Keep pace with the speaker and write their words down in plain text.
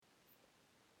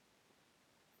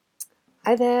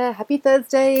Hi there, happy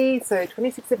Thursday. So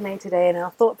 26th of May today, and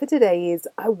our thought for today is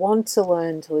I want to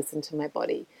learn to listen to my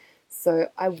body. So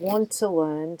I want to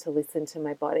learn to listen to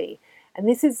my body. And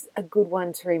this is a good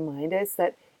one to remind us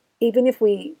that even if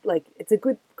we like it's a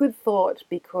good thought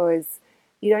because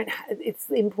you don't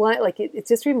it's implied it's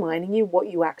just reminding you what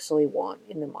you actually want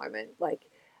in the moment.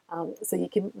 So you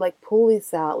can like pull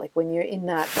this out like when you're in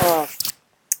that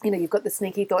you've got the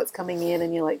sneaky thoughts coming in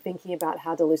and you're like thinking about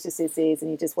how delicious this is and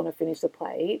you just want to finish the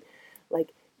plate. Like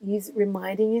use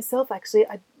reminding yourself, actually,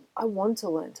 I want to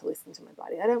learn to listen to my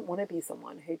body. I don't want to be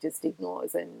someone who just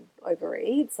ignores and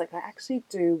overeats. Like I actually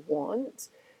do want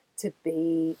to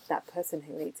be that person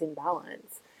who eats in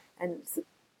balance. And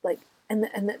like,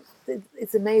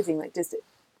 it's amazing. Like just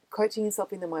coaching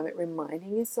yourself in the moment,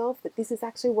 reminding yourself that this is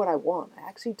actually what I want. I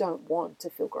actually don't want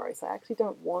to feel gross. I actually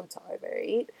don't want to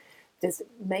overeat. Just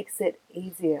makes it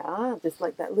easier, just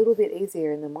like that little bit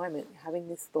easier in the moment, having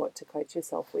this thought to coach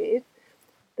yourself with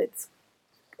that's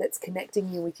that's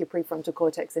connecting you with your prefrontal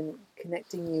cortex and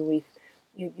connecting you with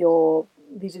your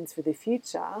visions for the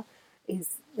future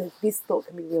is this thought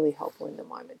can be really helpful in the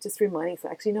moment. Just reminding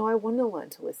yourself, actually, no, I want to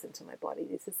learn to listen to my body.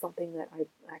 This is something that I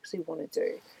actually want to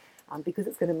do because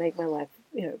it's going to make my life,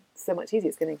 so much easier.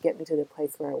 It's going to get me to the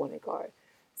place where I want to go.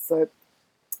 So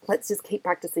let's just keep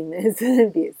practicing this.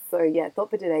 So yeah,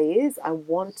 thought for today is I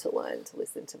want to learn to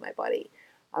listen to my body.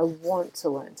 I want to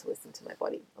learn to listen to my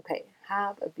body. Okay,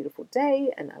 have a beautiful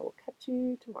day, and I will catch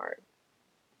you tomorrow.